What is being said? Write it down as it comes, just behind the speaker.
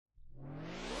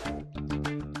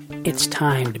It's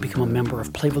time to become a member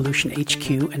of Playvolution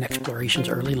HQ and Explorations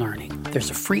Early Learning. There's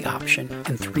a free option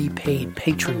and 3 paid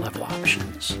patron level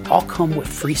options. All come with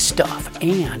free stuff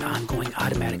and ongoing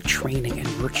automatic training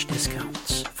and merch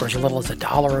discounts. For as little as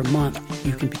 $1 a month,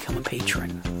 you can become a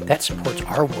patron. That supports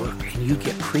our work and you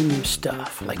get premium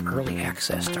stuff like early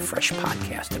access to fresh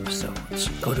podcast episodes.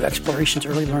 Go to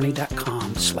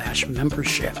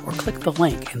explorationsearlylearning.com/membership or click the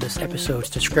link in this episode's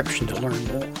description to learn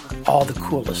more. All the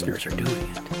cool listeners are doing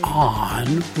it.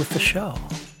 On with the show.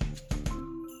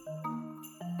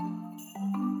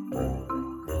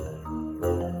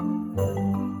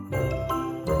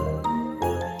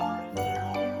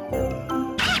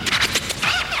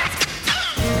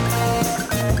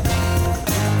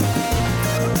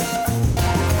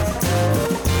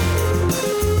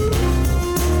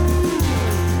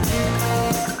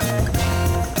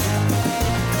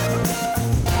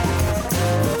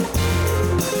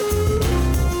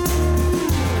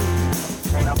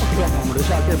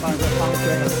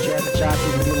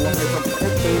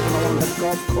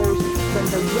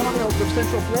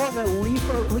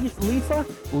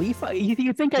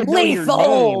 You think I know your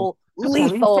name?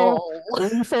 Lethal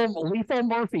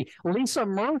Murphy. Lisa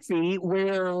Murphy,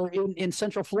 where in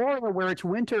Central Florida, where it's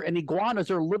winter and iguanas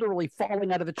are literally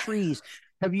falling out of the trees.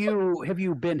 Have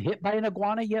you been hit by an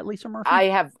iguana yet, Lisa Murphy?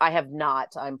 I have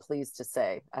not. I'm pleased to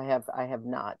say I have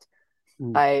not.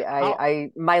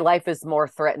 My life is more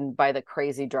threatened by the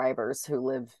crazy drivers who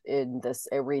live in this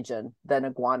region than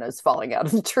iguanas falling out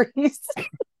of the trees.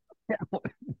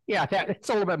 Yeah, it's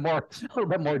a little bit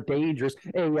more dangerous.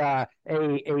 A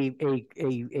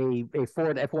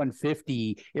Ford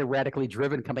F-150 erratically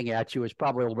driven coming at you is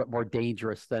probably a little bit more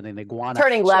dangerous than an iguana.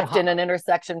 Turning left in an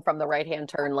intersection from the right-hand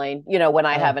turn lane, when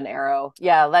I have an arrow.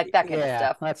 Yeah, like that kind of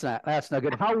stuff. That's not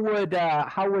good. How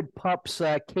would pups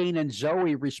Kane and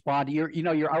Zoe respond?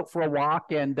 You're out for a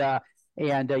walk and you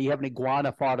have an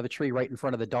iguana fall out of the tree right in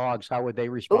front of the dogs. How would they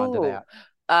respond to that?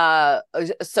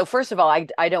 So first of all, I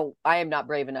am not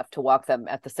brave enough to walk them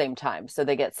at the same time. So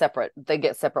they get separate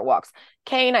walks.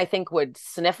 Kane, I think, would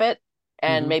sniff it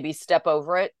and maybe step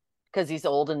over it because he's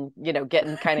old and,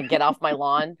 get off my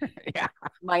lawn yeah.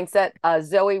 mindset.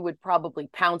 Zoe would probably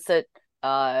pounce it,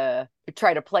 try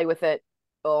to play with it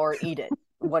or eat it.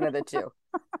 One of the two.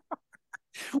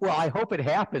 Well, I hope it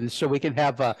happens so we can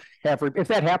have if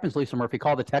that happens, Lisa Murphy,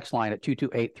 call the text line at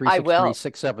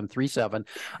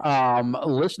 228-363-6737.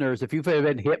 Listeners, if you've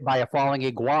been hit by a falling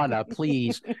iguana,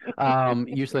 please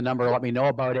use the number. Let me know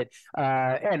about it.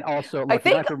 And also, look,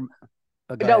 go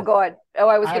on. Oh,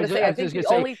 I was going to say, I think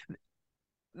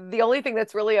the only thing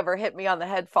that's really ever hit me on the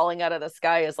head falling out of the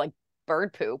sky is like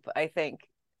bird poop, I think.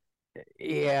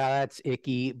 Yeah, that's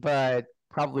icky, but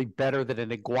probably better than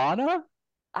an iguana.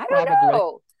 I don't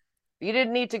know. You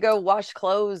didn't need to go wash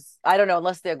clothes. I don't know,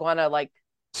 unless the iguana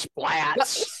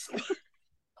splats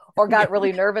or got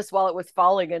really nervous while it was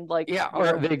falling and or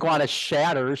the iguana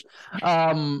shatters.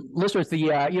 Listeners, you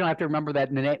don't have to remember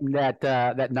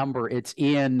that number. It's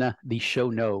in the show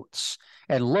notes.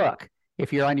 And look,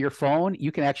 if you're on your phone,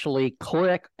 you can actually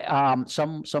click.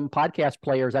 Some podcast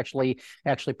players actually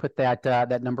put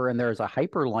that number in there as a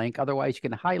hyperlink. Otherwise, you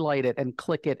can highlight it and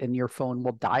click it, and your phone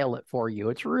will dial it for you.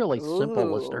 It's really simple,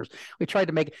 listeners. We tried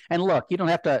to make it. And look, you don't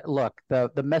have to look.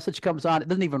 The message comes on. It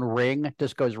doesn't even ring. It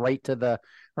just goes right to the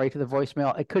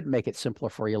voicemail. It could make it simpler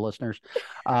for you, listeners.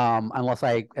 Unless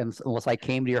I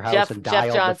came to your house and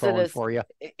dialed the phone for you.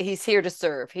 He's here to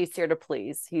serve. He's here to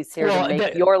please. He's here to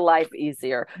make your life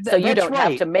easier. So you don't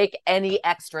have to make any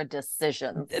extra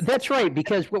decisions. That's right,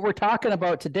 because what we're talking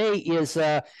about today is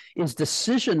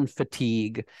decision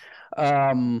fatigue.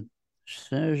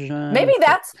 Maybe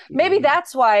that's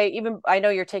why, even I know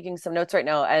you're taking some notes right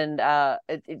now, and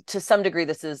to some degree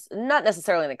this is not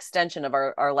necessarily an extension of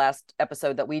our last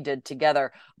episode that we did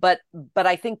together, but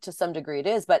I think to some degree it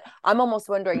is. But I'm almost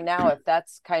wondering now if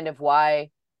that's kind of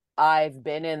why I've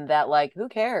been in that, like, who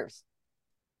cares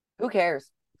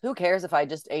if I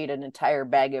just ate an entire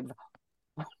bag of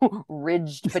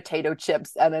ridged potato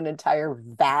chips and an entire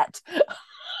vat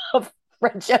of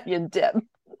French onion dip.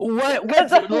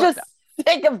 Because I'm just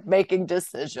sick of making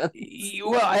decisions.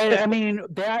 Well, I mean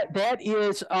that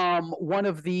is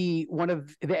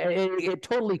it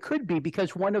totally could be,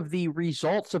 because one of the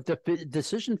results of the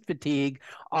decision fatigue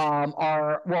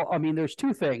there's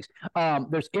two things.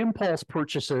 There's impulse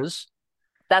purchases.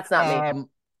 That's not me.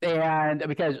 And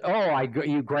because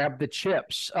you grab the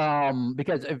chips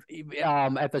because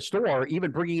at the store, even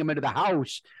bringing them into the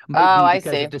house might be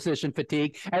because of decision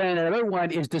fatigue. And then another one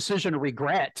is decision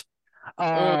regret,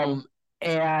 and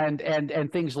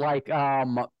things like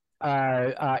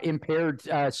impaired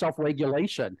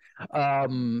self-regulation.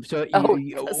 So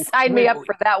Oh, sign me up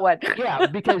for that one. yeah,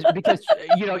 because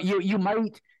you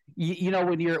might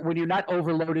when you're not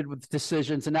overloaded with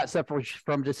decisions and not suffering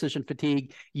from decision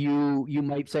fatigue, you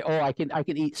might say, oh, I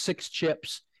can eat 6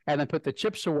 chips and then put the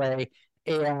chips away.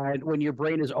 And when your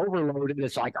brain is overloaded,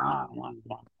 it's like,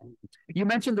 you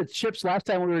mentioned the chips last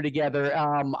time we were together.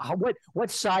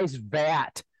 What size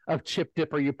vat of chip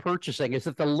dip are you purchasing? Is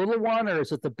it the little one or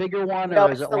is it the bigger one No,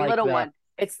 or is it's it the like little the one.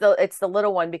 It's the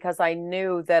little one because I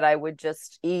knew that I would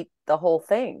just eat the whole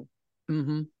thing.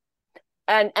 mm-hmm.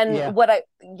 And Yeah. what I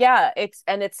yeah, it's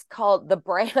called the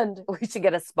brand. We should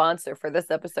get a sponsor for this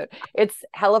episode. It's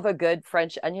Hell of a Good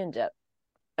French onion dip.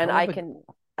 And Hell I of a can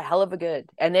a hell of a good.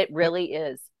 And it really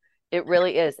is. It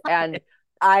really is. And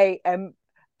I am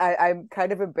I'm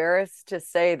kind of embarrassed to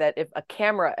say that if a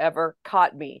camera ever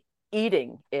caught me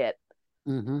eating it,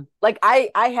 mm-hmm. like I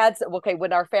had okay,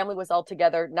 when our family was all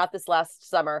together, not this last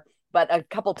summer, but a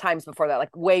couple times before that,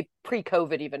 like way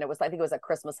pre-COVID even. It was, I think it was a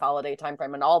Christmas holiday time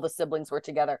frame, and all the siblings were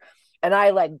together. And I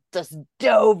like just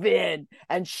dove in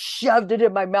and shoved it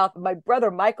in my mouth. And my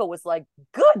brother Michael was like,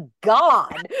 good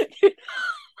God.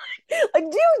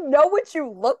 Like, do you know what you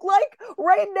look like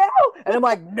right now? And I'm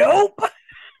like, nope.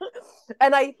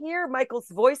 And I hear Michael's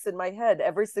voice in my head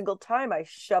every single time I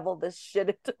shovel this shit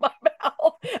into my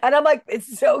mouth. And I'm like,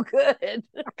 it's so good.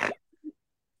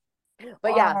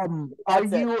 But yeah, are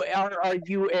that's it. you are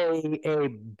you a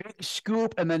big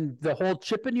scoop and then the whole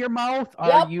chip in your mouth?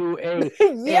 Are Yep. you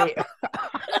Yep.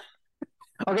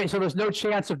 a okay? So there's no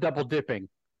chance of double dipping.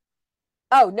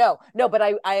 Oh no, but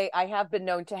I have been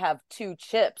known to have 2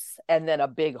 chips and then a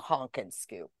big honkin'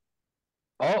 scoop.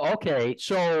 Oh, okay.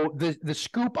 So the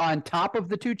scoop on top of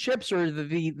the 2 chips, or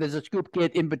does the scoop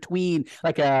get in between,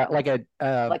 like Like a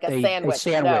a sandwich. No,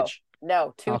 sandwich?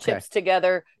 no, two Okay. chips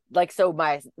together. Like so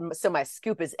my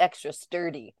scoop is extra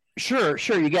sturdy. Sure,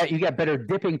 sure. You got better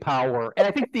dipping power, and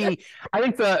I think the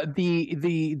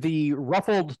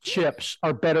ruffled chips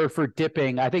are better for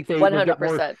dipping. I think they've got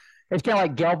more. 100%. It's kind of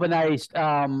like galvanized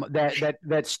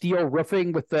that steel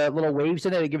roofing with the little waves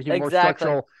in it. It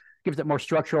Exactly. gives it more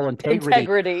structural integrity.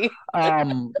 Integrity.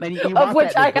 And you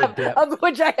want that in a good dip. Of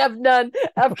which I have none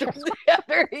after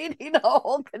eating a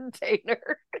whole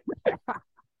container.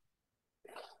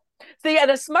 See,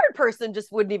 and a smart person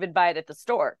just wouldn't even buy it at the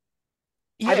store.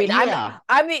 I Yeah, mean, yeah.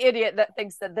 I'm the idiot that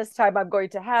thinks that this time I'm going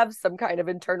to have some kind of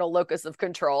internal locus of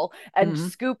control and Hmm.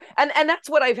 scoop, and that's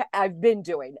what I've been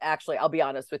doing. Actually, I'll be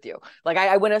honest with you. Like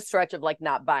I went a stretch of like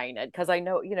not buying it because I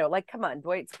know, like, come on,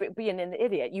 boy, it's being an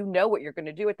idiot. You know what you're going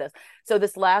to do with this. So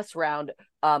this last round,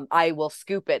 I will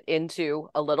scoop it into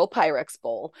a little Pyrex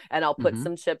bowl, and I'll put Hmm.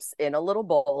 some chips in a little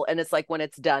bowl, and it's like when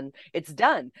it's done, it's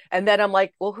done. And then I'm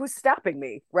like, well, who's stopping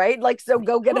me, right? Like, so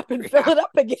go get up and fill Yeah. it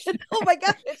up again. Oh my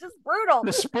gosh, it's just brutal.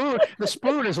 The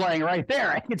spoon is laying right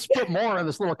there. I can put more in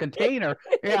this little container.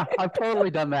 Yeah, I've totally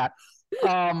done that.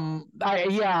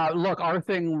 Look, our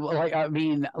thing, like, I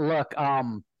mean, look,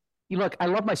 I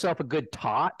love myself a good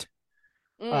tot,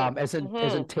 Mm, as in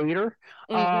mm-hmm, tater.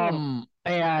 mm-hmm.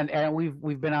 And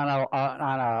we've been on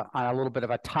a little bit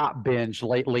of a top binge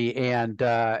lately, and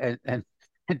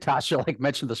Tasha like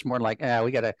mentioned this morning, like,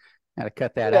 we gotta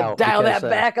cut that out Dial because that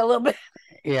back a little bit.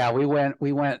 yeah, we went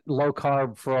low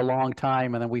carb for a long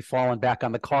time, and then we've fallen back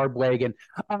on the carb wagon.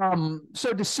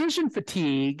 So decision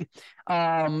fatigue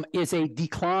is a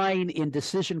decline in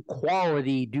decision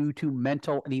quality due to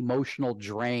mental and emotional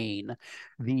drain.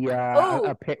 The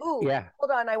Oh, ooh, yeah,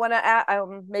 hold on. I want to add,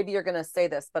 maybe you're going to say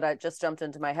this, but I just jumped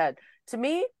into my head. To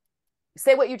me,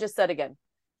 say what you just said again.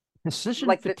 decision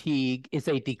Like the, fatigue is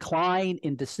a decline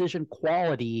in decision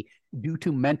quality due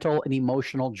to mental and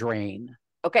emotional drain.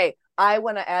 okay, I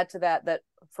want to add to that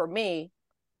for me,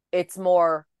 it's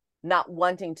more not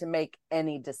wanting to make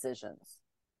any decisions.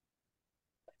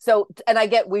 So, and I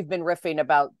get we've been riffing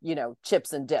about,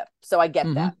 chips and dip. So I get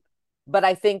Hmm. that. But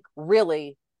I think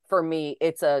really for me,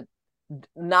 it's a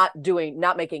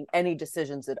not making any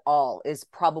decisions at all is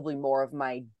probably more of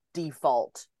my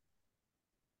default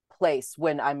place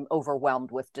when I'm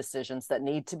overwhelmed with decisions that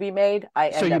need to be made.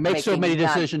 I So end you up make so many making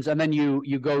none, decisions, and then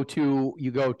you go to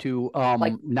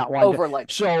like not wanting to.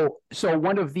 overload. So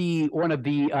one of the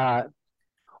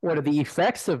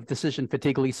effects of decision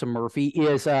fatigue, Lisa Murphy,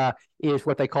 is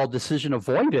what they call decision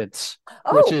avoidance,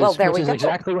 which Oh, well, is there which we is go.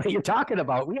 exactly what you're talking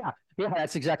about. Yeah, yeah,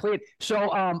 that's exactly it.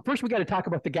 So first we got to talk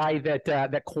about the guy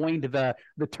that coined the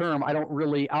term. I don't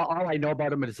really all I know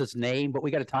about him is his name, but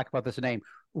we got to talk about this name,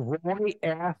 Roy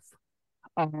F.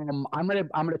 I'm gonna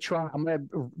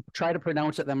try to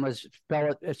pronounce it. I'm gonna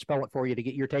spell it for you to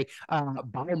get your take.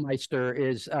 Baumeister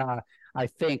is I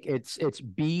think it's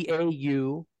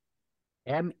Baumeister.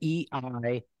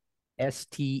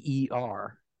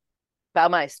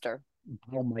 Baumeister.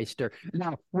 Baumeister.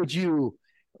 Now, would the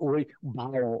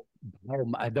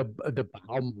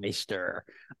Baumeister?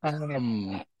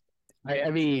 Um, I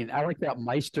mean, I like that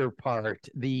Meister part.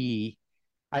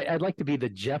 I'd like to be the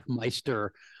Jeff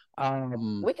Meister. We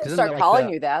can 'Cause isn't that start like calling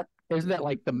you that. isn't that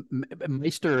like the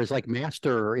Meister is like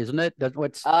master, isn't it? That's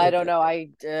what's I don't it, know. I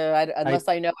Unless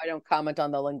I know, I don't comment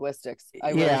on the linguistics.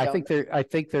 I yeah, really don't. I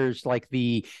think there's like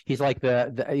he's like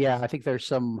yeah, I think there's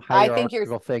some I think you're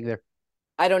hierarchical thing there.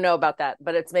 I don't know about that,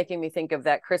 but it's making me think of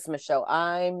that Christmas show.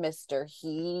 I'm Mr.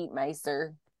 He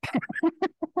Meister.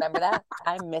 Remember that?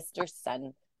 I'm Mr.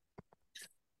 Sun.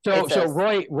 It's So a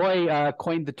Roy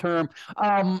coined the term.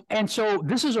 And so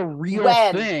this is a real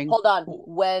when. thing. Hold on.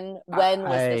 When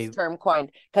was this I term coined?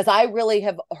 Because I really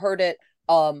have heard it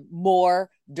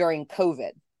more during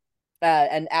COVID.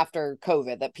 And after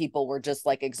COVID, that people were just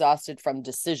like exhausted from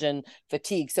decision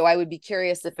fatigue. So I would be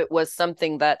curious if it was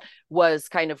something that was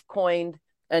kind of coined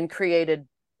and created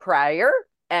prior,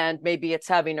 and maybe it's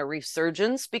having a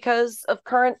resurgence because of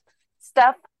current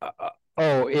stuff.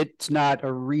 oh, it's not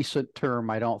a recent term,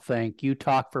 I don't think. You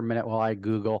talk for a minute while I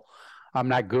Google. I'm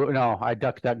not Google. No, I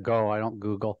duck go. I don't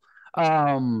Google.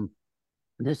 Um,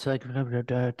 this like So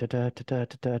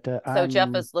Jeff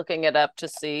I'm is looking it up to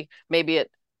see maybe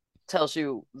it tells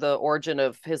you the origin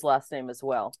of his last name as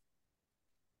well.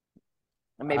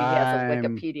 And maybe he has a I'm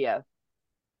Wikipedia.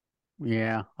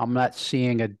 yeah. I'm not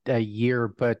seeing a year,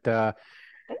 but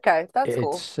Okay, that's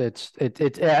cool. it's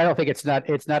I don't think it's not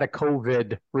a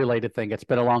COVID related thing. It's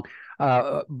been around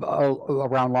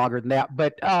longer than that,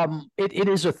 but it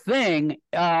is a thing.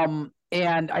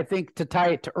 And I think to tie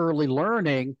it to early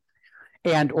learning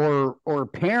and or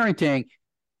parenting,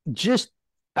 just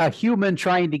a human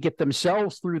trying to get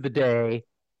themselves through the day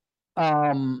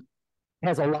um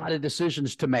has a lot of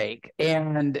decisions to make,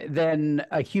 and then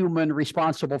a human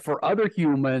responsible for other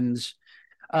humans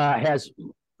has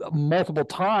multiple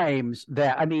times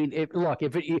that. I mean, if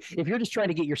you're just trying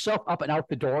to get yourself up and out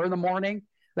the door in the morning,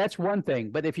 that's one thing.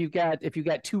 But if you've got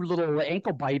two little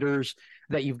ankle biters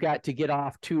that you've got to get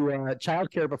off to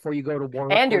childcare before you go to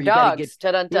work, And or your you got to get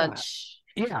dogs. Dun.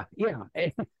 yeah yeah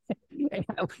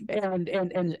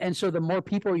and so the more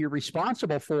people you're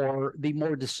responsible for, the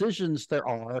more decisions there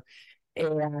are,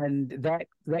 and that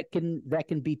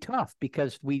can be tough,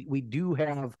 because we do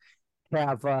have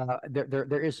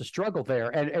there is a struggle there,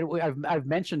 and I've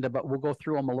mentioned it, but we'll go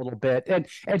through them a little bit.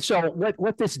 And so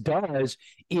what this does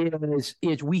is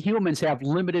we humans have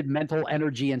limited mental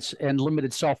energy and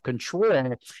limited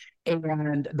self-control,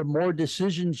 and the more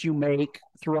decisions you make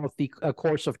throughout the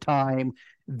course of time,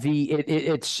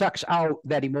 it sucks out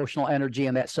that emotional energy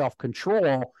and that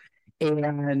self-control,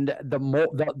 and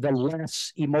the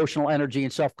less emotional energy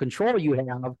and self-control you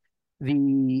have,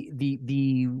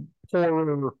 the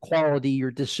poorer quality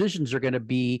your decisions are going to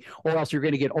be, or else you're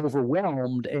going to get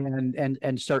overwhelmed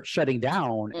and start shutting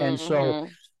down. And so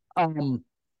Mm-hmm. um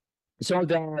so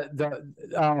the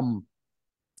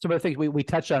some of the things we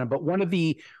touched on, but one of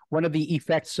the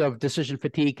effects of decision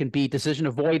fatigue can be decision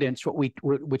avoidance,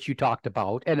 which you talked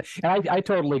about, and I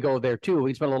totally go there too.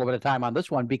 We spent a little bit of time on this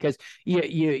one, because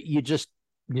you just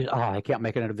I can't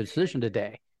make another decision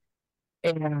today,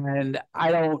 and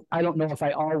I don't know if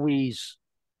I always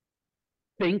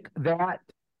think that,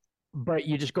 but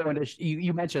you just go into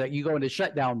you mentioned that you go into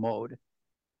shutdown mode.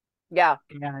 Yeah.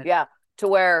 And Yeah. To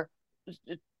where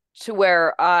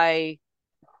I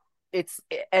it's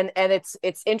and it's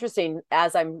interesting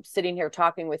as I'm sitting here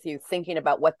talking with you, thinking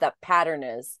about what that pattern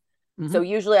is. So mhm.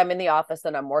 usually I'm in the office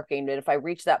and I'm working, and if I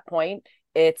reach that point,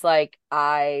 it's like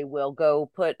I will go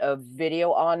put a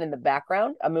video on in the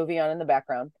background, a movie on in the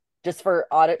background, just for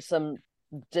audit some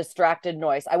distracted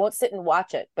noise. I won't sit and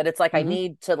watch it, but it's like I Mhm.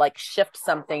 need to like shift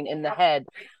something in the head.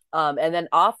 And then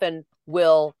often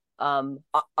will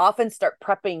often start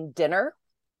prepping dinner,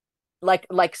 like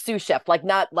sous chef, like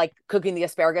not like cooking the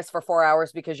asparagus for 4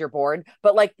 hours because you're bored,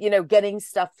 but like, getting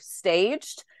stuff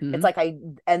staged. It's Mhm. like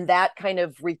and that kind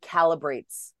of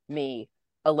recalibrates me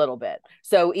a little bit.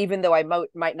 So even though I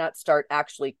might not start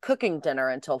actually cooking dinner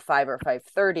until 5 or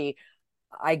 5:30,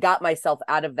 I got myself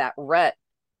out of that rut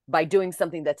by doing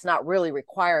something that's not really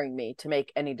requiring me to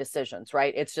make any decisions,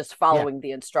 right? It's just Yeah. following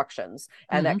the instructions.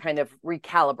 And that Mhm. kind of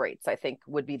recalibrates, I think,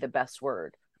 would be the best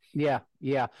word. Yeah,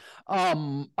 yeah.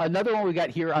 Another one we got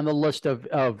here on the list of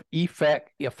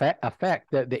effect,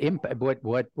 the impact,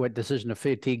 what decision of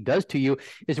fatigue does to you,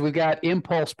 is we've got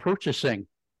impulse purchasing.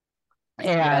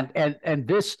 Yeah. And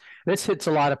this hits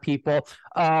a lot of people,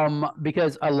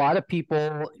 because a lot of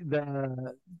people,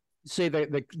 say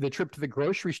the trip to the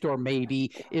grocery store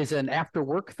maybe is an after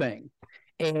work thing.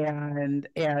 And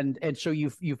so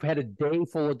you've had a day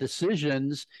full of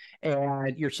decisions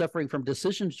and you're suffering from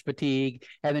decisions fatigue,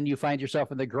 and then you find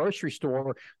yourself in the grocery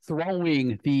store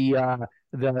throwing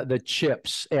the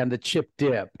chips and the chip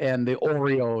dip and the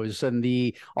Oreos and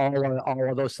the all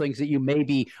of those things that you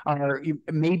maybe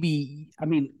I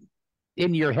mean,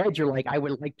 in your head you're like, I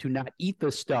would like to not eat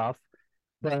this stuff,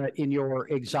 but in your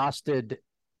exhausted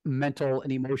mental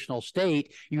and emotional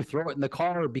state, you throw it in the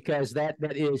car because that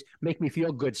is make me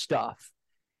feel good stuff.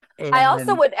 And I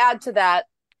also would add to that,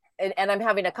 and I'm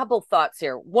having a couple thoughts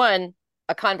here. One,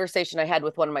 a conversation I had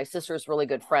with one of my sister's really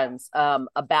good friends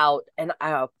about, and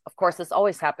of course this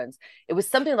always happens. It was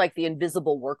something like the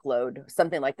invisible workload,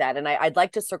 something like that. And I'd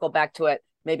like to circle back to it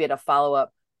maybe at a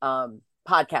follow-up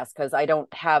podcast, because I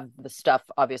don't have the stuff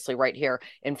obviously right here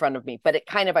in front of me, but it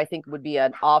kind of, I think, would be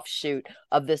an offshoot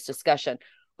of this discussion.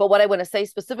 But what I want to say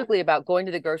specifically about going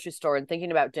to the grocery store and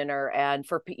thinking about dinner, and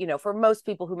for most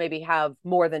people who maybe have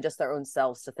more than just their own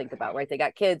selves to think about, right? They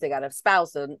got kids, they got a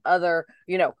spouse and other,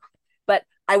 but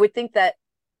I would think that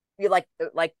you're like,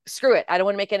 screw it, I don't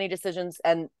want to make any decisions.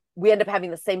 And we end up having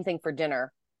the same thing for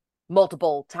dinner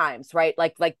multiple times, right?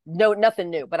 Like no, nothing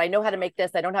new, but I know how to make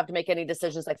this. I don't have to make any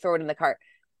decisions. Like throw it in the cart.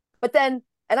 But then,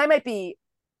 and I might be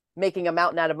making a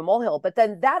mountain out of a molehill, but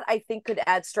then that I think could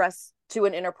add stress to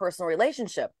an interpersonal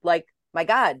relationship. Like, my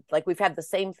God, like we've had the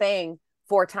same thing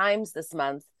 4 times this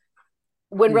month,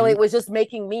 when really it was just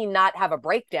making me not have a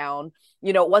breakdown.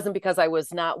 It wasn't because I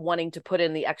was not wanting to put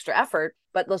in the extra effort,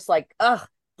 but just like,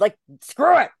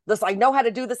 screw it. I know how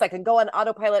to do this. I can go on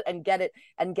autopilot and get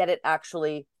it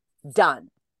actually done.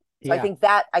 So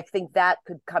yeah. I think that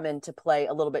could come into play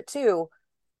a little bit too.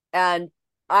 And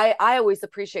I always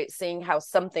appreciate seeing how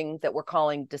something that we're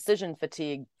calling decision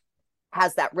fatigue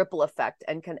has that ripple effect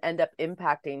and can end up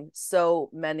impacting so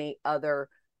many other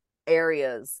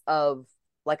areas of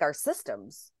like our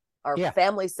systems, our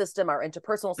family system, our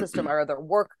interpersonal system, our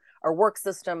work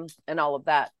system, and all of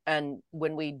that. And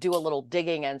when we do a little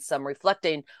digging and some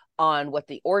reflecting on what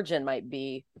the origin might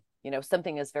be,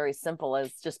 something as very simple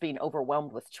as just being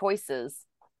overwhelmed with choices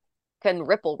can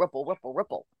ripple.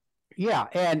 Yeah,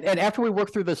 and after we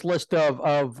work through this list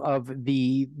of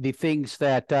the things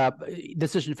that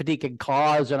decision fatigue can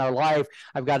cause in our life,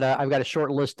 I've got a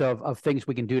short list of things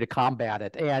we can do to combat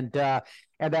it, and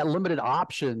that limited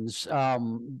options,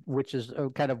 which is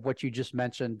kind of what you just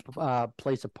mentioned,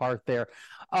 plays a part there.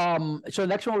 So the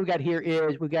next one we got here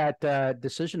is we got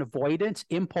decision avoidance,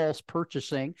 impulse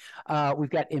purchasing. We've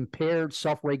got impaired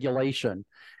self-regulation,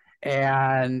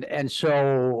 and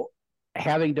so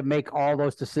having to make all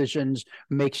those decisions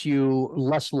makes you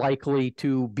less likely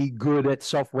to be good at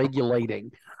self-regulating.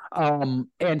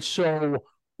 And so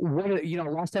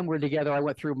last time we were together, I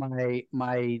went through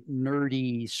my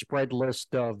nerdy spread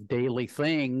list of daily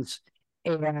things.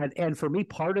 And for me,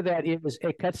 part of that is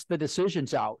it cuts the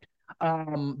decisions out.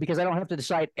 Because I don't have to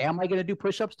decide, am I going to do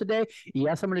push-ups today?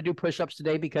 Yes, I'm going to do push-ups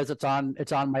today because it's on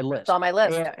my list. It's on my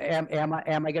list.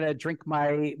 Am I going to drink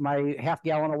my half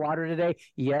gallon of water today?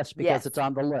 Yes, because it's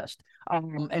on the list.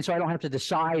 And so I don't have to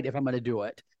decide if I'm going to do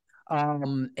it.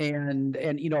 And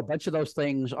a bunch of those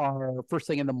things are first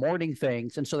thing in the morning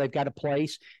things, and so they've got a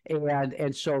place,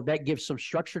 and so that gives some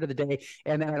structure to the day.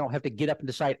 And then I don't have to get up and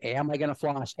decide, am I going to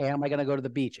floss? Am I going to go to the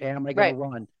beach? Am I going to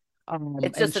run?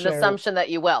 It's just an assumption that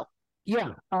you will.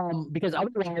 Yeah, because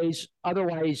otherwise,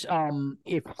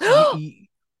 if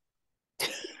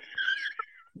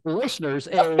listeners,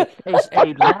 a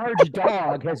large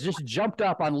dog has just jumped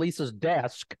up on Lisa's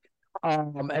desk,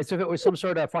 as if it was some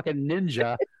sort of fucking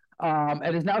ninja,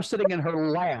 and is now sitting in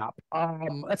her lap.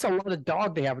 That's a lot of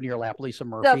dog to have in your lap, Lisa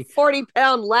Murphy. The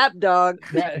 40-pound lap dog.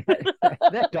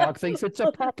 That dog thinks it's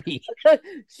a puppy.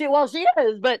 She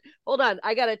is, but hold on.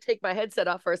 I got to take my headset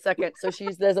off for a second so she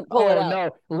doesn't pull it out. No,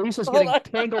 Lisa's getting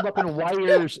tangled up in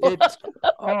wires. It's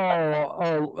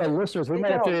listeners, we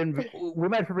might have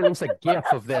to release a GIF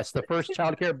of this, the first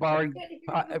Child Care Barring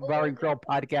Girl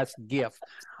podcast GIF.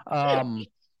 Oh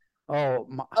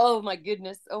my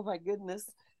goodness.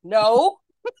 No.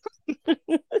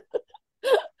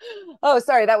 Oh,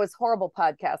 sorry. That was horrible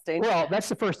podcasting. Well, that's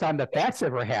the first time that's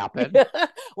ever happened.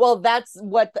 Well, that's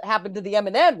what happened to the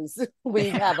M&Ms. We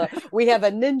have a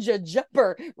ninja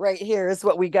jumper right here is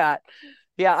what we got.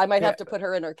 Yeah, I might have to put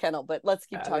her in her kennel, but let's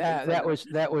keep talking. That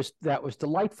was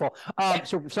delightful.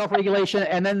 So self-regulation,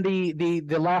 and then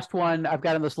the last one I've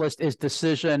got on this list is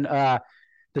decision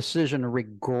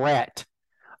regret.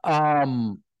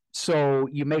 so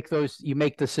you make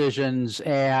decisions,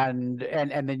 and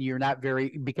then you're not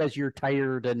very, because you're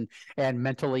tired and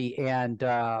mentally and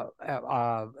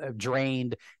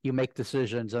drained, you make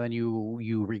decisions and then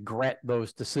you regret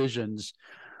those decisions.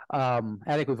 I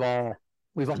think we've all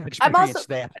I'm also experienced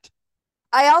that.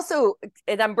 I also,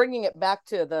 and I'm bringing it back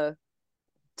to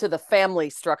the family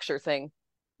structure thing,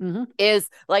 Mm-hmm. is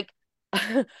like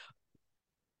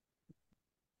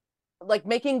like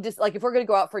making this, like if we're going to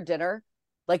go out for dinner,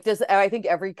 like this, I think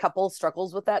every couple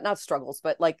struggles with that. Not struggles,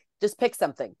 but like just pick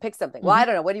something. Well, Mm-hmm. I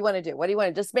don't know, what do you want to do? What do you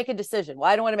want to, just make a decision? Well,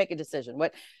 I don't want to make a decision.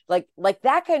 What, like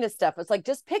that kind of stuff. It's like,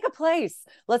 just pick a place,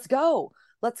 let's go.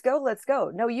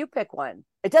 No, you pick one,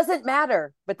 it doesn't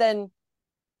matter. But then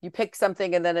you pick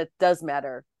something and then it does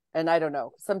matter. And I don't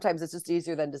know, sometimes it's just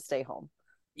easier than to stay home.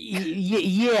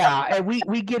 Yeah, and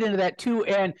we get into that too,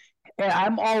 and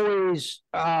I'm always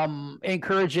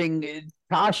encouraging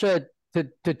Tasha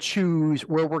to choose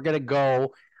where we're gonna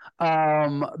go,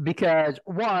 because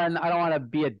one, I don't want to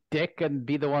be a dick and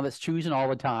be the one that's choosing all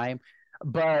the time,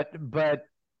 but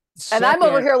And I'm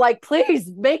over second, here like,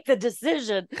 please make the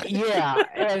decision. yeah,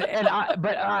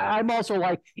 I'm also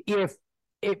like, if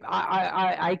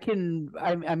I can,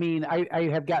 I mean, I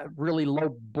have got really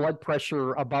low blood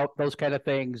pressure about those kind of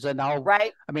things, and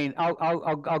Right.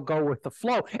 I'll go with the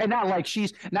flow, and not like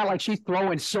she's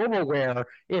throwing silverware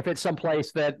if it's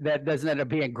someplace that doesn't end up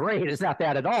being great. It's not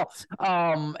that at all.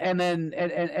 And then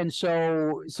and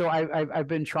so I've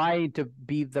been trying to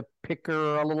be the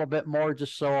picker a little bit more,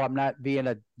 just so I'm not being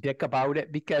a dick about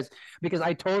it, because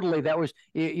I totally, that was,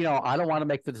 I don't want to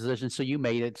make the decision, so you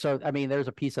made it. So I mean, there's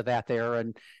a piece of that there,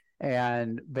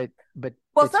 but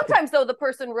Well, sometimes though, the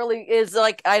person really is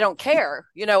like, I don't care,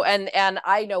 and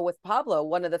I know with Pablo,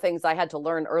 one of the things I had to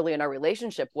learn early in our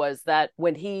relationship was that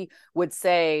when he would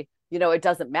say, it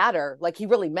doesn't matter, like he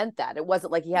really meant that. It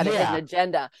wasn't like he had a hidden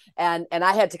agenda. And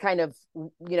I had to kind of,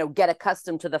 get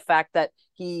accustomed to the fact that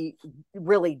he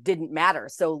really didn't matter.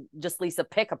 So just, Lisa,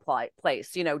 pick a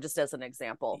place, just as an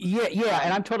example. Yeah,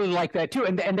 and I'm totally like that too.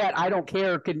 And that I don't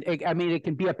care I mean, it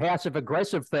can be a passive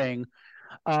aggressive thing.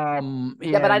 Yeah,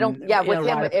 but I don't. Yeah, with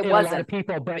him, it in a lot wasn't. of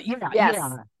people, but yeah,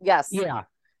 Yes, yes, yeah.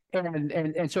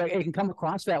 And so it can come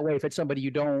across that way if it's somebody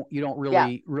you don't yeah.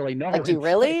 really know. Like, do you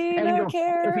really not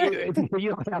care? If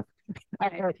you don't have,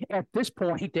 at this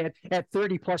point, at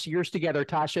 30 plus years together,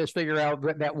 Tasha has figured out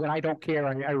that when I don't care,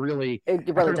 I really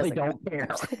It really doesn't don't care.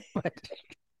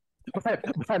 But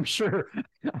I'm sure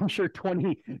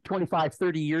 25,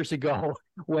 30 years ago,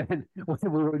 when we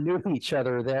were new to each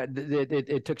other, that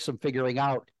it took some figuring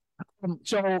out.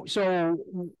 So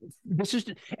this is,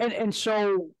 and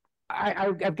so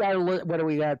I've got what do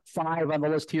we got, 5 on the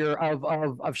list here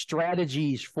of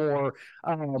strategies for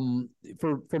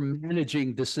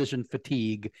managing decision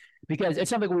fatigue, because it's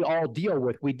something we all deal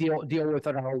with. We deal with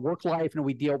in our work life, and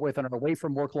we deal with in our away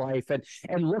from work life.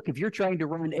 And look, if you're trying to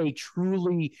run a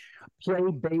truly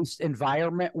play-based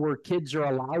environment where kids are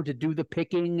allowed to do the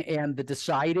picking and the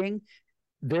deciding,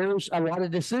 there's a lot of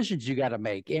decisions you got to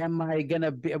make. Am I going to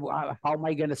be, how am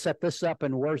I going to set this up,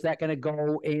 and where's that going to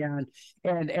go? And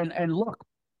look,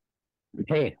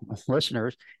 hey,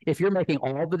 listeners, if you're making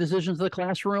all the decisions in the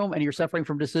classroom and you're suffering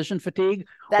from decision fatigue,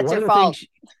 that's your fault.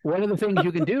 One of the things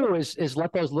you can do is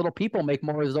let those little people make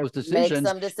more of those decisions. Make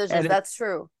some decisions. That's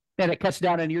true. And it cuts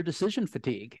down on your decision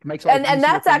fatigue. It makes and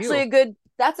that's actually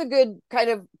that's a good kind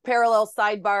of parallel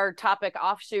sidebar topic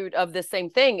offshoot of the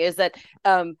same thing, is that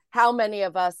how many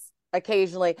of us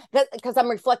occasionally, because I'm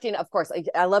reflecting, of course,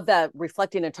 I love that,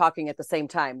 reflecting and talking at the same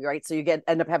time, right? So you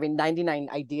end up having 99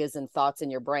 ideas and thoughts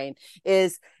in your brain.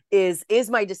 Is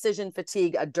my decision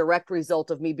fatigue a direct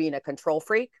result of me being a control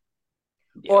freak?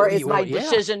 Or is my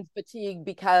decision fatigue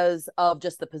because of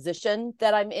just the position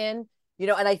that I'm in?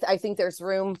 And I think there's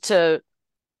room to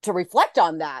reflect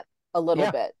on that a little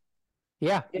bit.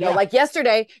 Yeah. Like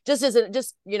yesterday, just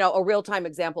a real-time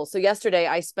example. So yesterday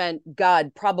I spent,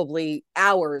 probably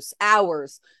hours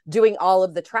doing all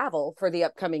of the travel for the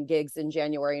upcoming gigs in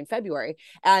January and February.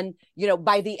 And,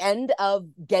 by the end of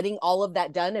getting all of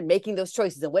that done and making those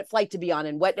choices and what flight to be on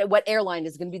and what airline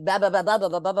is going to be, blah, blah, blah, blah, blah,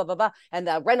 blah, blah, blah, blah, and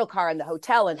the rental car and the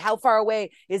hotel and how far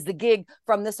away is the gig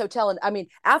from this hotel. And I mean,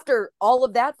 after all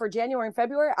of that for January and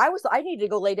February, I needed to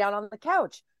go lay down on the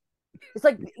couch. It's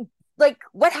like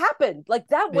what happened? Like,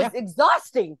 that was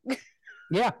exhausting.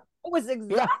 Yeah. It was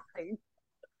exhausting.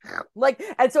 Yeah.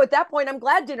 And so at that point, I'm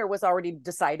glad dinner was already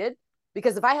decided,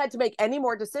 because if I had to make any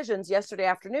more decisions yesterday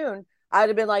afternoon, I'd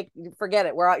have been like, forget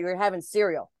it. You're having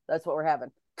cereal. That's what we're having.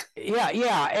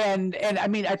 Yeah. And I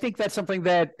mean, I think that's something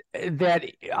that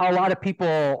a lot of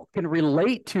people can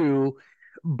relate to,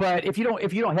 But if you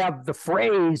don't have the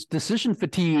phrase decision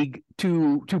fatigue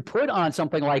to put on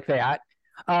something like that,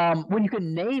 when you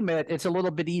can name it, it's a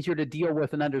little bit easier to deal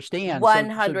with and understand.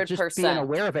 So just being 100%.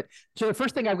 aware of it. So the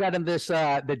first thing I've got in this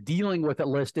the dealing with it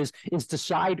list is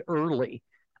decide early.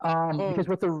 Because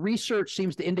what the research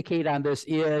seems to indicate on this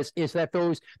is that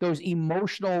those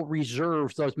emotional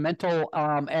reserves, those mental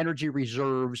energy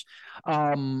reserves,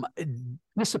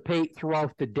 dissipate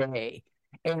throughout the day.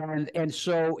 And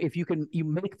so if you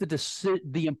make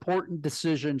the important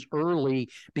decisions early,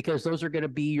 because those are going to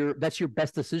be that's your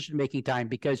best decision making time,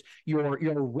 because your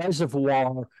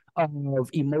reservoir of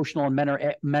emotional and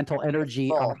mental It's energy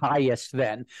are full. highest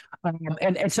then.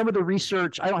 And some of the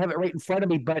research, I don't have it right in front of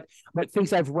me, but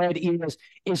things I've read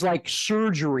is like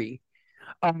surgery.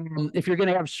 If you're going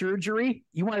to have surgery,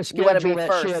 you want to You want to schedule be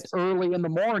that shit first. early in the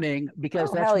morning, because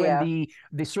Oh, that's hell when yeah.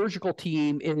 the surgical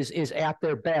team is at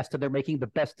their best and they're making the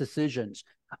best decisions.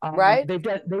 Right? They've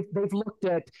looked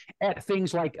at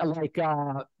things like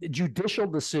judicial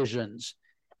decisions,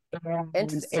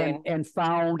 Interesting. and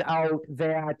found out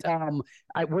that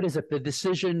what is it, the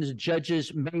decisions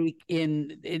judges make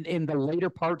in the later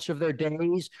parts of their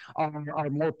days are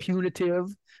more punitive,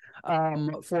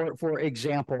 for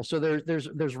example. So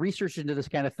there's research into this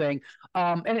kind of thing,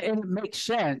 and it makes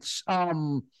sense.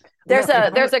 There's Look, if a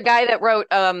I'm there's a guy that wrote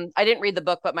I didn't read the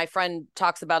book, but my friend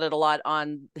talks about it a lot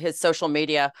on his social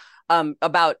media,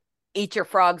 about eat your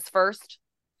frogs first.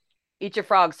 Eat your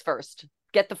frogs first.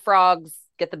 Get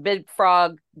the big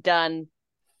frog done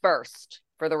first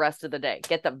for the rest of the day.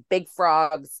 Get the big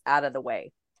frogs out of the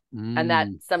way. And that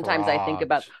sometimes I think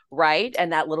about, frogs. right?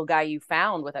 And that little guy you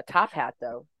found with a top hat,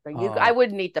 though. I Oh,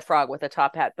 wouldn't eat the frog with a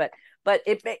top hat, but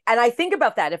and I think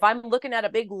about that. If I'm looking at a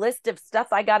big list of stuff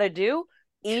I got to do,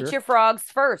 eat sure. your frogs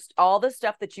first. All the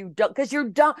stuff that you don't, because you're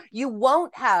done. You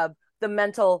won't have the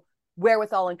mental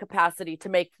wherewithal and capacity to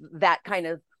make that kind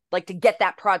of, like, to get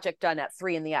that project done at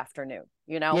 3 in the afternoon.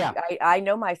 Yeah. I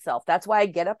know myself. That's why I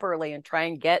get up early and try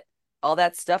and get all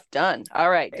that stuff done. All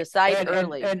right, decide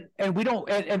early. And we don't,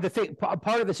 and the thing,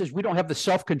 part of this is we don't have the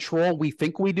self-control we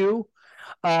think we do.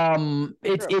 True.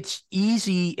 It's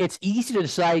easy to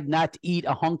decide not to eat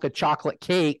a hunk of chocolate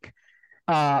cake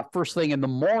first thing in the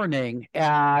morning.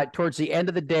 Towards the end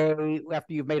of the day,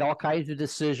 after you've made all kinds of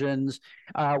decisions,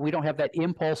 we don't have that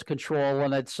impulse control,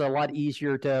 and it's a lot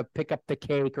easier to pick up the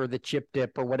cake or the chip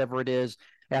dip or whatever it is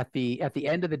at the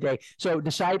end of the day. So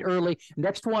decide early.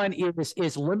 Next one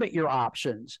is limit your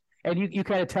options. And you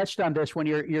kind of touched on this when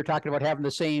you're talking about having the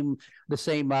same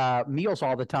meals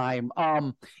all the time.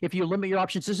 If you limit your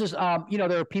options, this is there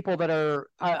are people that are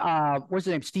what's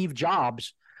his name, Steve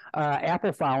Jobs,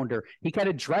 Apple founder. He kind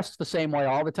of dressed the same way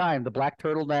all the time, the black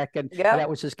turtleneck, and Yep. that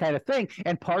was his kind of thing.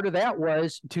 And part of that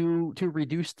was to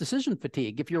reduce decision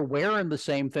fatigue. If you're wearing the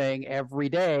same thing every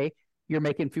day, you're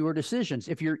making fewer decisions.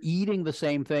 If you're eating the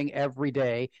same thing every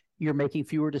day, you're making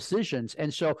fewer decisions.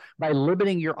 And so by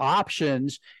limiting your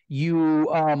options, you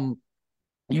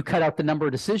cut out the number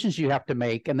of decisions you have to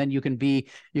make, and then you can be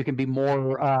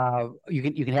more you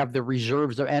can have the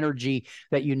reserves of energy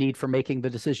that you need for making the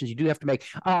decisions you do have to make.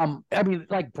 I mean,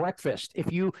 like breakfast, if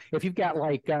you've got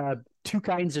like two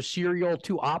kinds of cereal,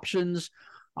 two options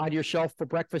on your shelf for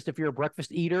breakfast, if you're a breakfast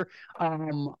eater,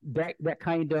 that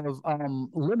kind of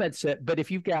limits it. But if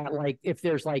you've got, like, if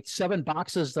there's like 7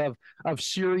 boxes of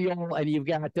cereal, and you've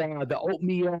got the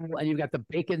oatmeal, and you've got the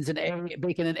bacon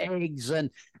and eggs, and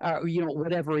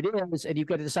whatever it is, and you've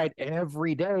got to decide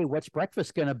every day what's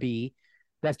breakfast going to be,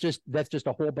 that's just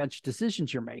a whole bunch of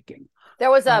decisions you're making. There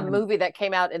was a Um, movie that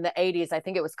came out in the 80s. I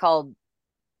think it was called,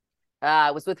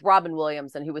 it was with Robin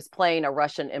Williams, and he was playing a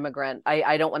Russian immigrant.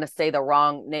 I don't want to say the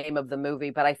wrong name of the movie,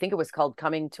 but I think it was called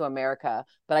Coming to America,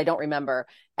 but I don't remember.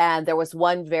 And there was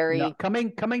one no, very,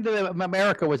 coming to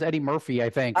America was Eddie Murphy,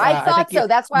 I think. I I think thought so.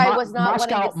 That's why I was not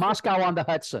wanting to. Moscow on the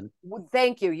Hudson.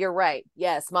 Thank you. You're right.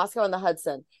 Yes, Moscow on the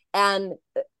Hudson. And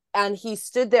he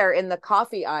stood there in the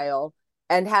coffee aisle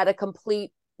and had a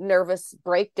complete nervous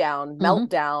breakdown, Hmm.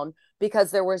 meltdown,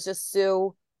 because there was just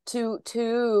too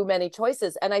many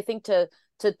choices. And I think to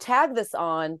tag this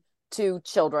on to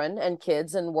children and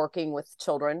kids and working with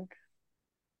children,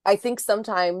 I think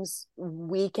sometimes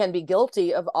we can be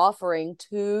guilty of offering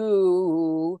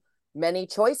too many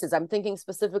choices. I'm thinking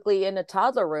specifically in a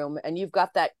toddler room, and you've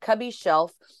got that cubby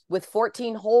shelf with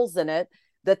 14 holes in it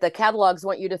that the catalogs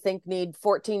want you to think need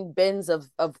 14 bins of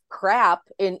crap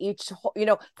in each.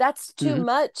 That's too Hmm.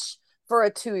 much for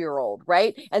a 2-year-old,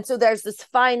 right? And so there's this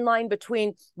fine line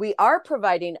between, we are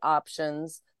providing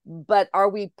options, but are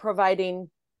we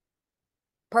providing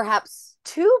perhaps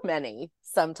too many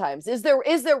sometimes? Is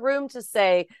there room to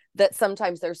say that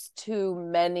sometimes there's too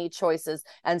many choices,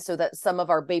 and so that some of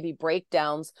our baby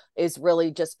breakdowns is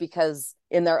really just because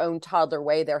in their own toddler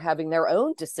way they're having their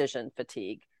own decision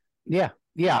fatigue? Yeah.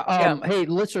 Yeah. Yeah. Hey,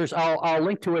 listeners, I'll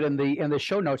link to it in the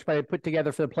show notes. But I put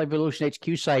together for the Playvolution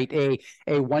HQ site a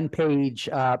 1-page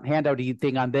handout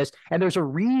thing on this, and there's a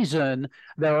reason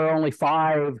there are only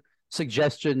 5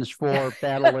 suggestions for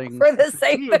battling for the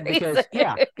same fatigue reason.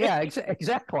 because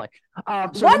exactly.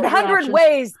 So 100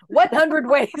 ways 100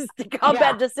 ways to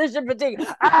combat decision fatigue.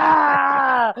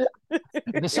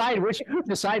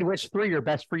 decide which 3 are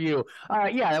best for you.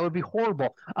 That would be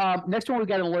horrible. Next one we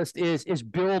got on the list is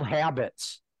build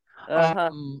habits.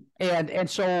 And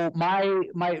so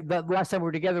the last time we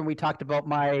were together and we talked about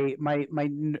my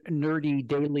nerdy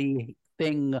daily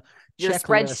thing, your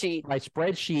spreadsheet. My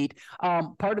spreadsheet.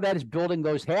 Part of that is building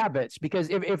those habits, because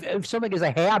if something is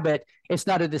a habit, it's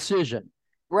not a decision.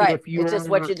 Right. It's just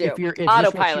what you do.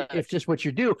 Autopilot. It's just what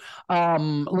you do.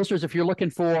 Listeners, if you're looking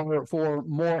for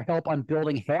more help on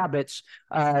building habits,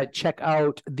 check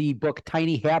out the book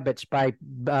Tiny Habits by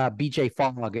BJ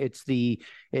Fogg.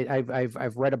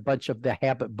 I've read a bunch of the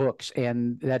habit books,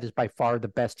 and that is by far the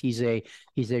best. He's a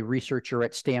researcher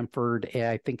at Stanford,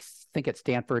 I think at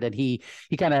Stanford, and he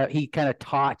kind of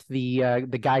taught the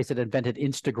guys that invented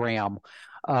Instagram,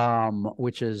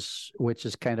 which is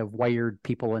kind of wired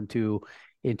people into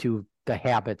the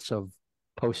habits of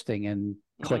posting and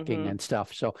clicking and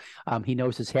stuff. So he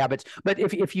knows his habits. But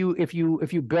if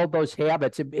you build those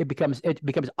habits, it becomes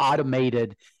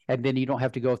automated, and then you don't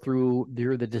have to go through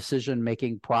the decision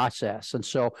making process. And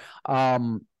so I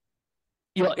mean,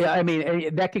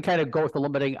 that can kind of go with the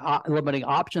limiting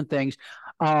option things.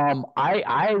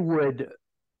 I would,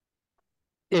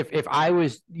 if I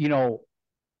was,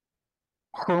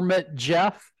 hermit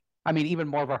Jeff, I mean, even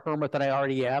more of a hermit than I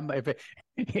already am.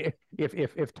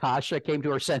 If Tasha came to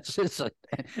her senses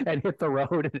and hit the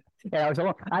road and I was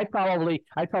alone, I'd probably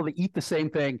eat the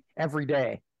same thing every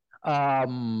day.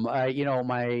 My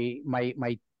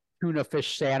tuna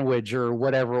fish sandwich or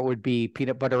whatever it would be,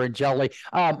 peanut butter and jelly.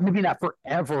 Maybe not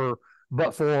forever,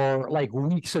 but for like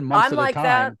weeks and months at a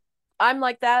time. I'm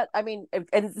like that. I mean,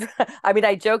 and I mean,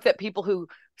 I joke that people who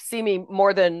see me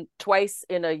more than twice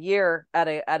in a year at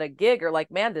a gig are like,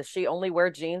 man, does she only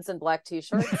wear jeans and black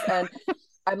t-shirts? And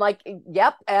I'm like,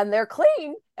 yep. And they're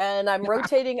clean. And I'm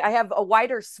rotating. I have a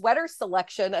wider sweater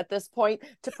selection at this point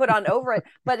to put on over it,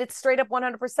 but it's straight up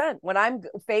 100%. When I'm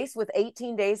faced with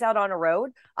 18 days out on a road,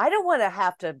 I don't want to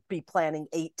have to be planning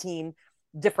 18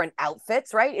 different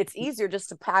outfits, right? It's easier just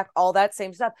to pack all that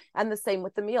same stuff. And the same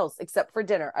with the meals, except for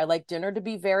dinner. I like dinner to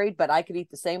be varied, but I could eat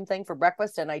the same thing for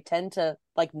breakfast, and I tend to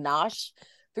like nosh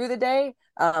through the day,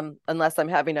 unless I'm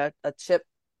having a chip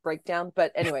breakdown.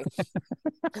 But anyway,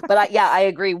 I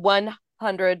agree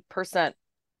 100%.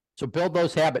 So build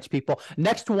those habits, people.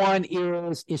 Next one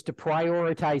is to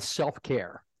prioritize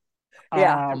self-care.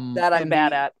 That I'm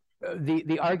bad at.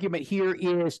 The argument here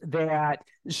is that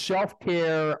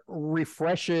self-care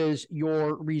refreshes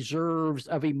your reserves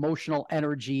of emotional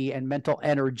energy and mental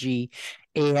energy.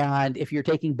 And if you're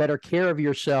taking better care of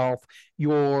yourself,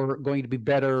 you're going to be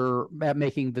better at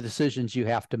making the decisions you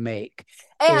have to make.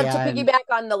 And to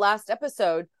piggyback on the last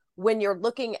episode, when you're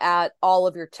looking at all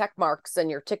of your check marks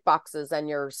and your tick boxes and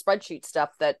your spreadsheet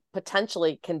stuff that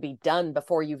potentially can be done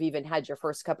before you've even had your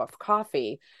first cup of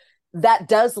coffee, that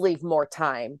does leave more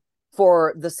time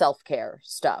for the self-care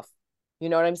stuff. You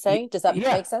know what I'm saying? Does that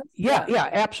make sense? Yeah,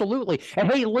 absolutely. And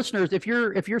hey, listeners, if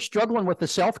you're struggling with the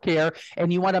self-care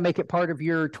and you want to make it part of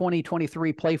your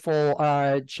 2023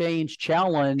 Playful Change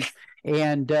Challenge,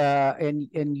 and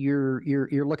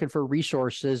you're looking for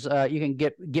resources, you can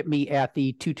get me at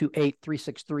the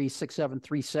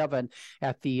 228-363-6737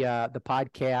 at the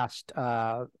podcast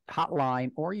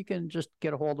hotline, or you can just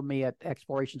get a hold of me at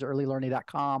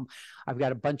explorationsearlylearning.com. I've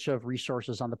got a bunch of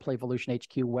resources on the Playvolution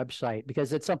HQ website,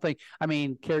 because it's something, I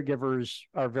mean, caregivers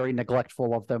are very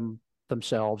neglectful of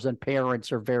themselves, and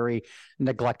parents are very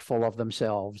neglectful of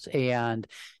themselves, and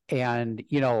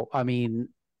I mean,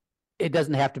 it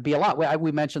doesn't have to be a lot.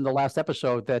 We mentioned the last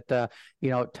episode that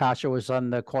Tasha was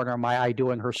on the corner of my eye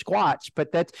doing her squats,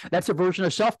 but that's a version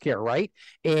of self-care, right?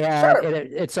 And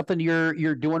it's something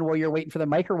you're doing while you're waiting for the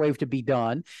microwave to be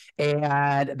done.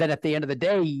 And then at the end of the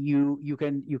day, you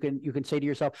can say to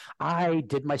yourself, I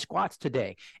did my squats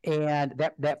today, and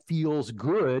that feels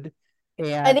good.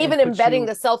 And even embedding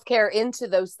the self-care into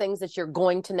those things that you're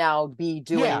going to now be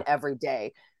doing every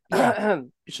day. Yeah.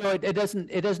 So it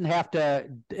doesn't have to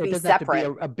Be be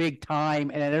separate. a big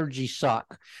time and energy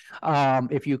suck.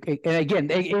 If you and again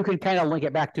you can kind of link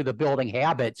it back to the building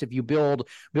habits. If you build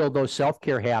those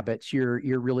self-care habits, you're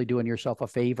really doing yourself a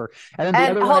favor. And then the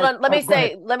And other one hold is, on, let oh, me go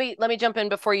ahead. say, let me jump in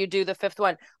before you do the fifth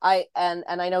one. And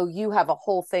I know you have a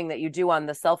whole thing that you do on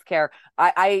the self-care.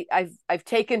 I've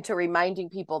taken to reminding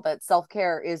people that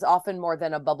self-care is often more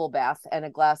than a bubble bath and a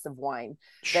glass of wine.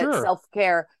 That Sure.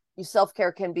 self-care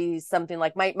can be something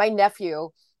like my nephew,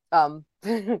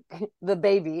 the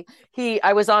baby.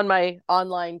 I was on my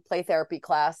online play therapy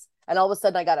class, and all of a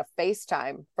sudden I got a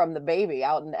FaceTime from the baby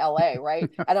out in LA, right?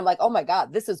 And I'm like, oh my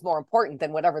God, this is more important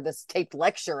than whatever this taped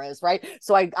lecture is, right?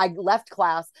 So I left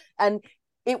class, and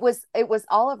it was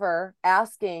Oliver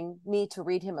asking me to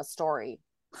read him a story.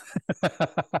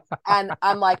 And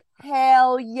I'm like,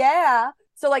 hell yeah.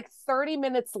 So like 30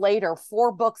 minutes later,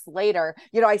 4 books later,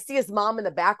 I see his mom in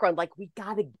the background, like, we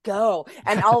gotta go.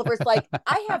 And Oliver's like,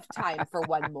 I have time for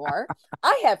one more.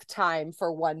 I have time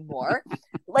for one more.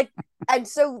 Like, and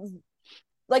so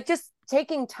like just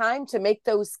taking time to make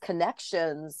those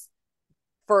connections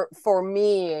for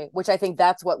me, which I think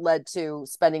that's what led to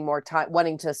spending more time,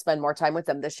 wanting to spend more time with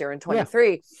them this year in Yeah.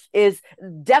 23, is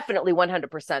definitely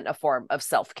 100% a form of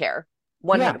self-care.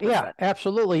 Yeah, yeah, 100%.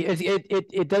 absolutely.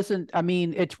 It doesn't. I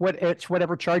mean, it's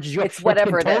whatever charges you up. It's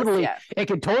whatever it is. Yeah. It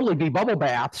can totally be bubble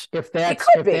baths It could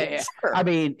if be. that. Sure. I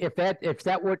mean, if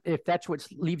that's what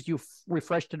leaves you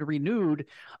refreshed and renewed,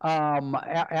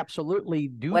 absolutely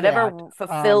do that. Whatever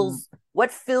fulfills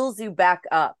what fills you back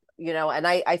up, and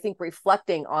I think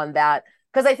reflecting on that,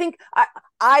 because I think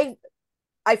I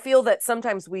I feel that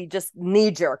sometimes we just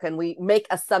knee jerk and we make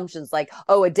assumptions like,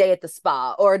 oh, a day at the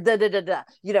spa or da da da da,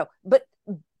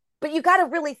 but you got to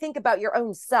really think about your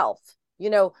own self.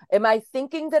 Am I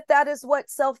thinking that is what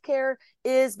self-care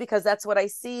is because that's what I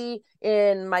see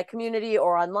in my community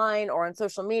or online or on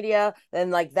social media, and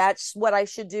like that's what I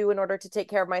should do in order to take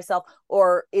care of myself?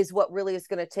 Or is what really is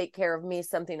going to take care of me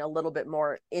something a little bit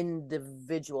more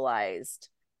individualized?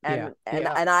 Yeah,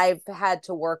 And I've had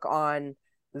to work on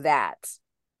that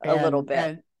a little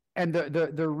and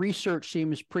bit. the research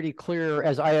seems pretty clear,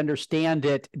 as I understand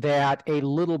it, that a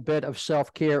little bit of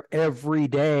self-care every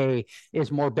day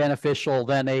is more beneficial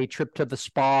than a trip to the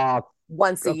spa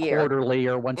Once a year. quarterly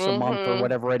or once a month or Mm-hmm.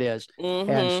 whatever it is. And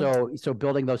Mm-hmm. so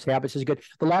building those habits is good.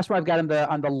 The last one I've got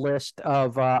on the list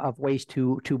of ways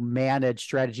to manage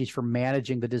strategies for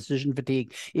managing the decision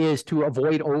fatigue is to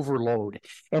avoid overload.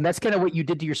 And that's kind of what you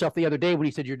did to yourself the other day when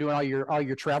you said you're doing all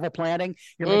your travel planning.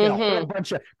 You're making a whole Mm-hmm.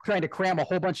 bunch of trying to cram a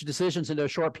whole bunch of decisions into a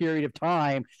short period of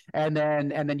time, and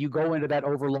then you go into that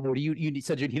overload. You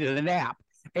said you needed a nap.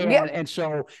 Yep. And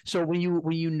so when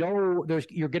you know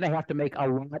you're going to have to make a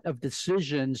lot of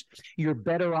decisions, you're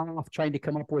better off trying to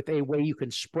come up with a way you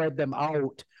can spread them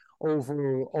out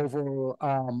over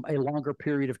a longer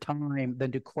period of time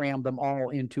than to cram them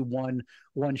all into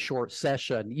one short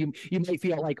session. You might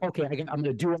feel like, okay, I'm going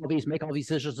to do all these, make all these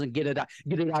decisions, and get it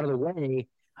out of the way.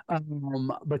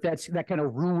 But that kind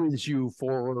of ruins you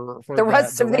for The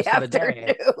rest the of the rest of the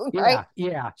day. afternoon, right? Yeah,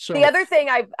 yeah. The So other thing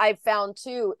I've found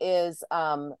too is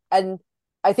and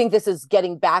I think this is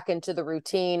getting back into the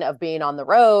routine of being on the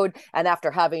road, and after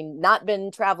having not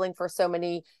been traveling for so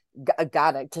many,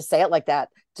 God, to say it like that,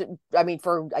 I mean,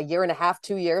 for a year and a half,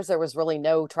 2 years, there was really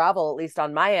no travel, at least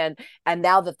on my end. And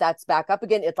now that that's back up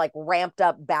again, it's like ramped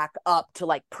up back up to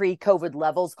like pre-COVID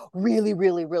levels really,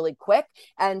 really, really quick.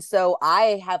 And so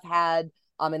I have had,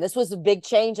 and this was a big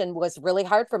change and was really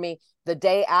hard for me. The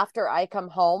day after I come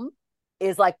home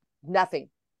is like nothing,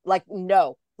 like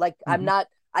no, like I'm mhm. not,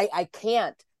 I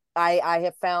can't. I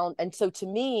have found, and so to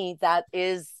me, that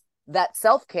is that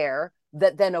self-care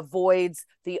that then avoids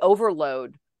the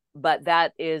overload. But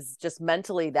that is just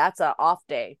mentally, that's a off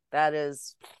day. That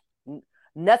is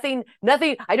nothing.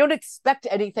 I don't expect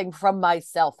anything from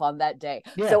myself on that day.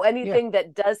 Yeah, So yeah. anything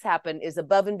that does happen is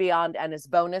above and beyond and is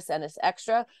bonus and is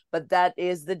extra. But that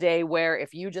is the day where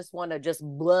if you just want to just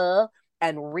blah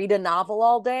and read a novel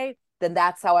all day, then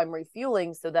that's how I'm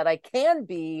refueling so that I can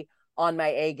be on my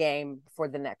A game for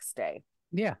the next day.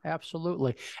 Yeah,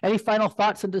 absolutely. Any final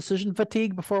thoughts on decision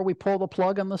fatigue before we pull the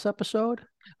plug on this episode?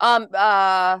 Um,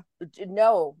 uh,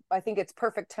 no, I think it's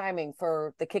perfect timing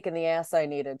for the kick in the ass I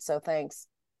needed. So thanks.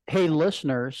 Hey,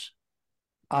 listeners,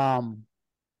 um,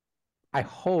 I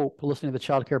hope listening to the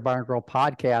Child Care Bar and Girl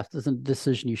podcast isn't a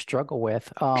decision you struggle with.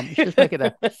 You should just make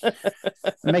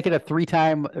it a three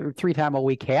time a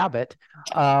week habit.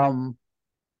 Um,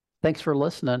 thanks for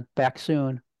listening. Back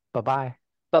soon. Bye bye.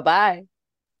 Bye bye.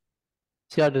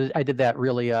 See how I did that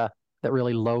really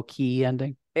low key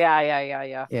ending? Yeah, yeah, yeah,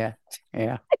 yeah. Yeah,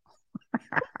 yeah.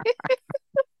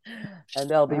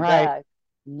 And I'll be All right. back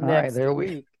All right. next There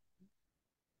week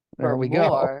there for we go.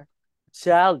 more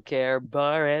Childcare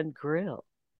Bar and Grill.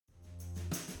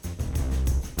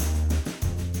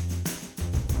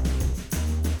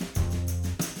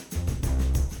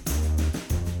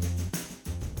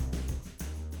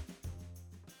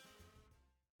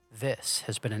 This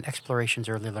has been an Explorations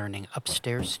Early Learning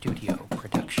Upstairs Studio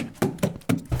production.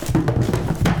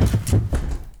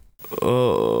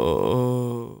 Oh.